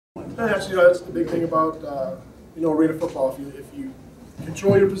That's the big thing about arena football. If you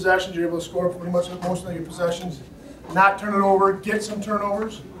control your possessions, you're able to score pretty much most of your possessions, not turn it over, get some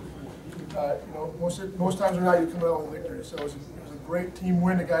turnovers. Most times or not, you come out with a victory. So it was a great team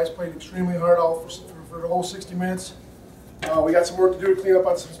win. The guys played extremely hard for the whole 60 minutes. We got some work to do to clean up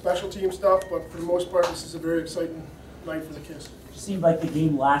on some special team stuff, but for the most part, this is a very exciting night for the Kiss. It seemed like the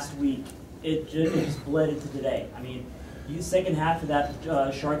game last week, it just bled into today. I mean, the second half of that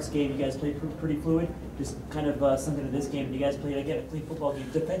Sharks game, you guys played pretty fluid. Just kind of sunk into this game, and you guys played, again, a clean football game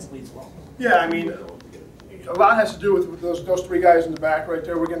defensively as well. Yeah, I mean, a lot has to do with those three guys in the back right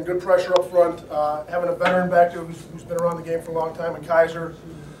there. We're getting good pressure up front, having a veteran back there who's been around the game for a long time, and Kaiser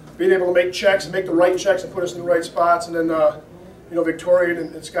being able to make checks and make the right checks and put us in the right spots. And then, Victoria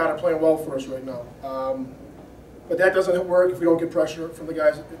and Scott are playing well for us right now. But that doesn't work if we don't get pressure from the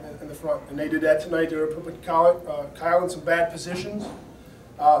guys in the front. And they did that tonight. They were putting Kyle in some bad positions,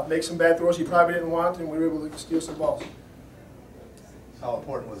 make some bad throws he probably didn't want, and we were able to steal some balls. How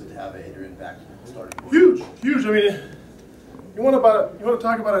important was it to have Adrian back starting? Huge, huge. I mean, you want to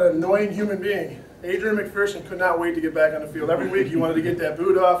talk about an annoying human being. Adrian McPherson could not wait to get back on the field. Every week he wanted to get that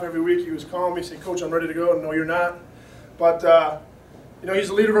boot off. Every week he was calling me, saying, "Coach, I'm ready to go." And no, you're not. But he's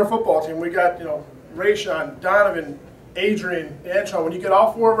the leader of our football team. We got Rayshawn, Donovan, Adrian, Antron. When you get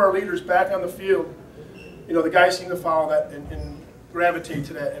all four of our leaders back on the field, the guys seem to follow that and gravitate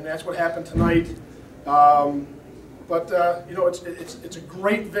to that, and that's what happened tonight. It's a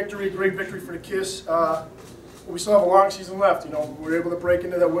great victory for the Kiss. We still have a long season left. We were able to break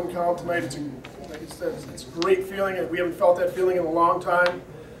into that win column tonight. It's a great feeling, and we haven't felt that feeling in a long time.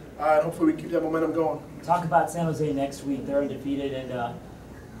 And hopefully we can keep that momentum going. Talk about San Jose next week. They're undefeated, and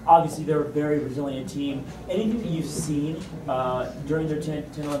obviously they're a very resilient team. Anything that you've seen during their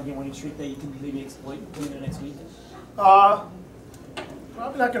 10-11 game winning streak that you can maybe exploit going into next week?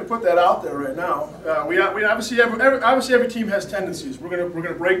 Probably not going to put that out there right now. We obviously every team has tendencies. We're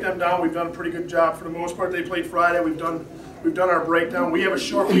gonna break them down. We've done a pretty good job for the most part. They played Friday. We've done our breakdown. We have a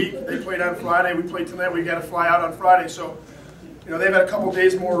short week. They played on Friday. We played tonight. We got to fly out on Friday. So they've had a couple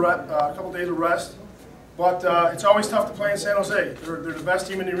days of rest. But it's always tough to play in San Jose. They're the best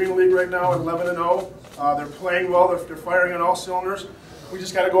team in the Arena League right now at 11-0. They're playing well. They're firing on all cylinders. We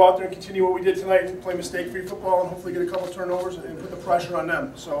just got to go out there and continue what we did tonight and play mistake-free football and hopefully get a couple turnovers and put the pressure on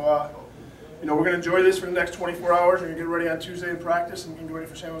them. So, we're going to enjoy this for the next 24 hours. We're going to get ready on Tuesday in practice and get ready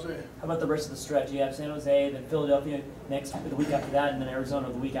for San Jose. How about the rest of the stretch? You have San Jose, then Philadelphia the week after that, and then Arizona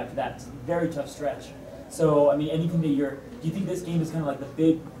the week after that. It's a very tough stretch. So, I mean, anything that do you think this game is kind of like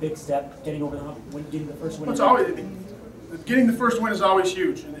the big step, getting over the hump, getting the first win? Getting the first win is always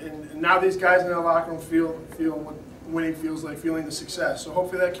huge, and now these guys in the locker room feel what winning feels like, feeling the success. So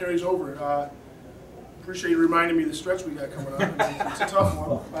hopefully that carries over. Appreciate you reminding me of the stretch we got coming up. It's a tough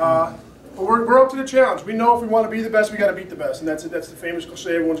one. But we're up to the challenge. We know if we want to be the best, we got to beat the best, and that's the famous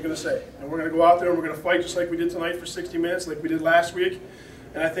cliche everyone's going to say. And we're going to go out there and we're going to fight just like we did tonight for 60 minutes, like we did last week.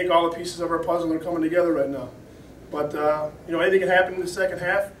 And I think all the pieces of our puzzle are coming together right now. But anything can happen in the second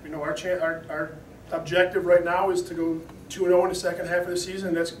half. Our objective right now is to go 2-0 in the second half of the season.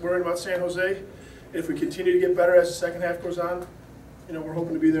 And that's worrying about San Jose. If we continue to get better as the second half goes on, we're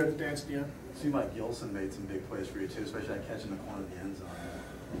hoping to be there to dance at the end. It seemed like Gilson made some big plays for you too, especially that catch in the corner of the end zone.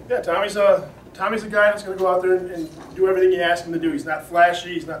 Yeah, Tommy's a guy that's going to go out there and do everything you ask him to do. He's not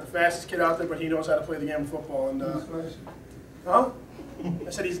flashy, he's not the fastest kid out there, but he knows how to play the game of football. And huh?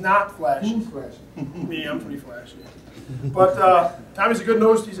 I said he's not flashy. Who's flashy? Me, I'm pretty flashy. But Tommy's a good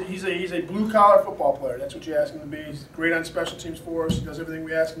nose. He's a blue collar football player. That's what you ask him to be. He's great on special teams for us. He does everything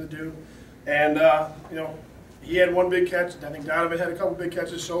we ask him to do. And he had one big catch. I think Donovan had a couple big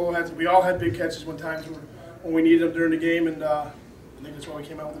catches. We all had big catches when we needed them during the game, and I think that's why we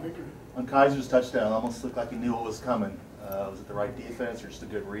came out with the victory. On Kaiser's touchdown, it almost looked like he knew what was coming. Was it the right defense or just a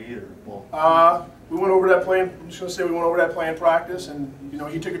good read? We went over that play. I'm just going to say we went over that play in practice, and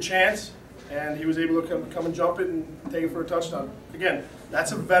he took a chance, and he was able to come and jump it and take it for a touchdown. Again,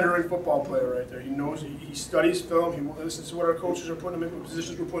 that's a veteran football player right there. He knows, he studies film. He listens to what our coaches are putting him in, what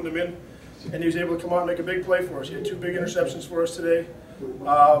positions we're putting him in, and he was able to come out and make a big play for us. He had 2 big interceptions for us today.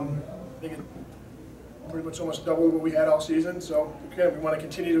 I think it pretty much almost doubled what we had all season. So again, we want to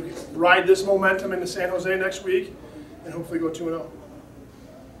continue to ride this momentum into San Jose next week and hopefully go 2-0.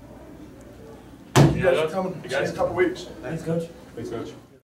 You guys are coming. See you in a couple weeks. Thanks, Coach. Thanks, Coach.